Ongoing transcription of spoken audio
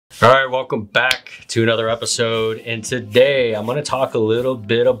All right, welcome back to another episode. And today I'm going to talk a little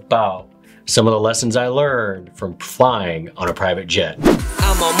bit about some of the lessons I learned from flying on a private jet.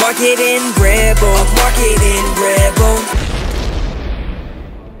 I'm a marketing rebel.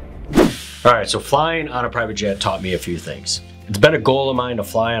 All right, so flying on a private jet taught me a few things. It's been a goal of mine to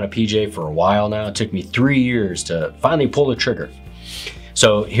fly on a PJ for a while now. It took me 3 years to finally pull the trigger.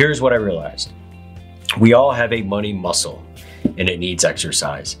 So here's what I realized. We all have a money muscle, and it needs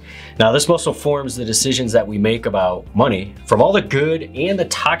exercise. Now, this muscle forms the decisions that we make about money from all the good and the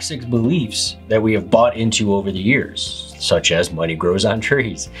toxic beliefs that we have bought into over the years, such as money grows on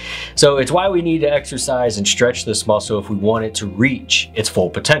trees. So it's why we need to exercise and stretch this muscle if we want it to reach its full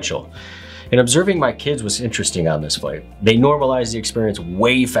potential. And observing my kids was interesting on this flight. They normalized the experience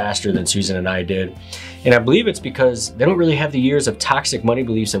way faster than Susan and I did. And I believe it's because they don't really have the years of toxic money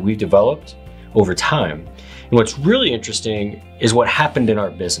beliefs that we've developed over time. And what's really interesting is what happened in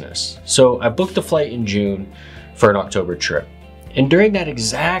our business. So I booked a flight in June for an October trip. And during that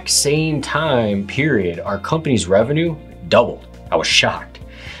exact same time period, our company's revenue doubled. I was shocked.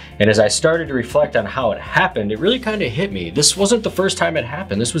 And as I started to reflect on how it happened, it really kind of hit me. This wasn't the first time it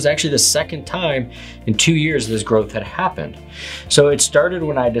happened. This was actually the second time in 2 years this growth had happened. So it started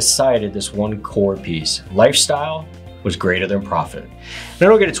when I decided this one core piece: lifestyle was greater than profit. Now,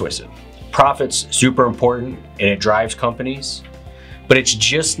 don't get it twisted. Profit's super important and it drives companies, but it's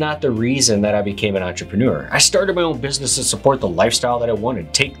just not the reason that I became an entrepreneur. I started my own business to support the lifestyle that I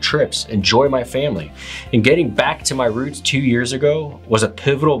wanted, take trips, enjoy my family. And getting back to my roots 2 years ago was a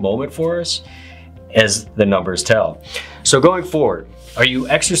pivotal moment for us, as the numbers tell. So going forward, are you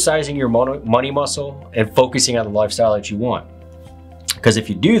exercising your money muscle and focusing on the lifestyle that you want? Because if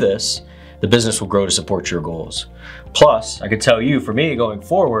you do this, the business will grow to support your goals. Plus, I can tell you, for me going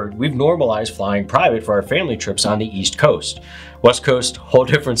forward, we've normalized flying private for our family trips on the East Coast. West Coast, whole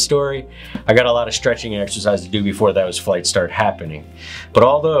different story. I got a lot of stretching and exercise to do before those flights start happening. But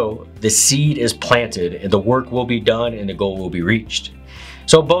although the seed is planted, the work will be done and the goal will be reached.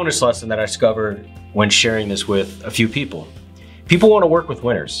 So a bonus lesson that I discovered when sharing this with a few people. People want to work with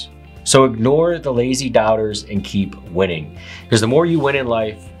winners. So ignore the lazy doubters and keep winning. Because the more you win in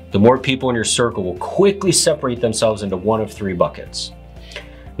life, the more people in your circle will quickly separate themselves into one of three buckets.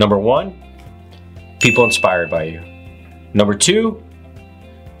 Number one, people inspired by you. Number two,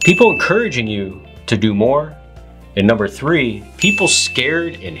 people encouraging you to do more. And number three, people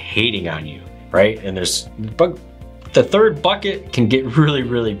scared and hating on you, right? And the third bucket can get really,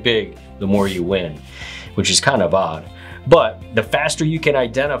 really big the more you win, which is kind of odd. But the faster you can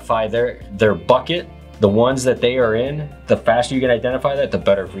identify their bucket, the ones that they are in, the faster you can identify that, the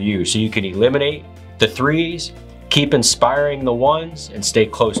better for you. So you can eliminate the threes, keep inspiring the ones, and stay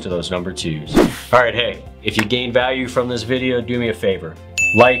close to those number twos. All right, hey, if you gain value from this video, do me a favor.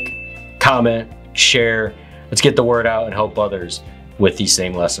 Like, comment, share. Let's get the word out and help others with these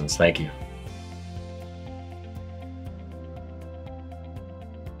same lessons. Thank you.